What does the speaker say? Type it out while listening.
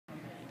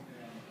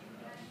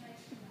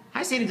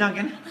Hi, Sadie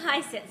Duncan. Hi,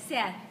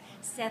 Seth.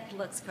 Seth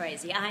looks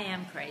crazy. I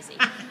am crazy.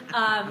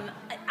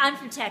 I'm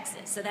from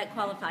Texas, so that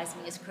qualifies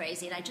me as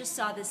crazy. And I just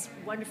saw this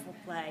wonderful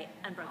play,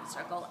 Unbroken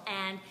Circle,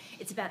 and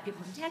it's about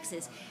people from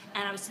Texas.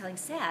 And I was telling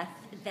Seth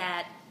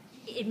that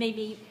it made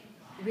me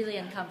really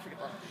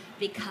uncomfortable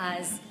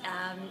because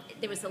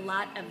there was a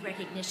lot of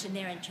recognition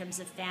there in terms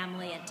of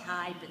family and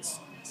type and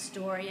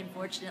story,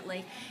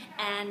 unfortunately.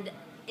 And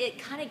it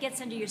kind of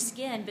gets under your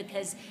skin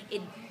because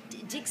it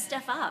digs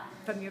stuff up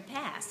from your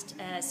past,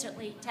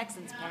 certainly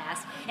Texans'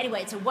 past.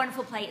 Anyway, it's a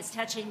wonderful play. It's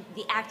touching.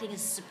 The acting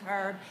is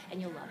superb,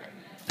 and you'll love it.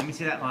 Let me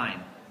see that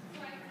line.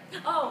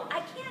 Oh,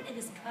 I can't in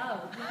this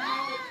code.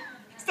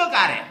 Still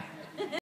got it.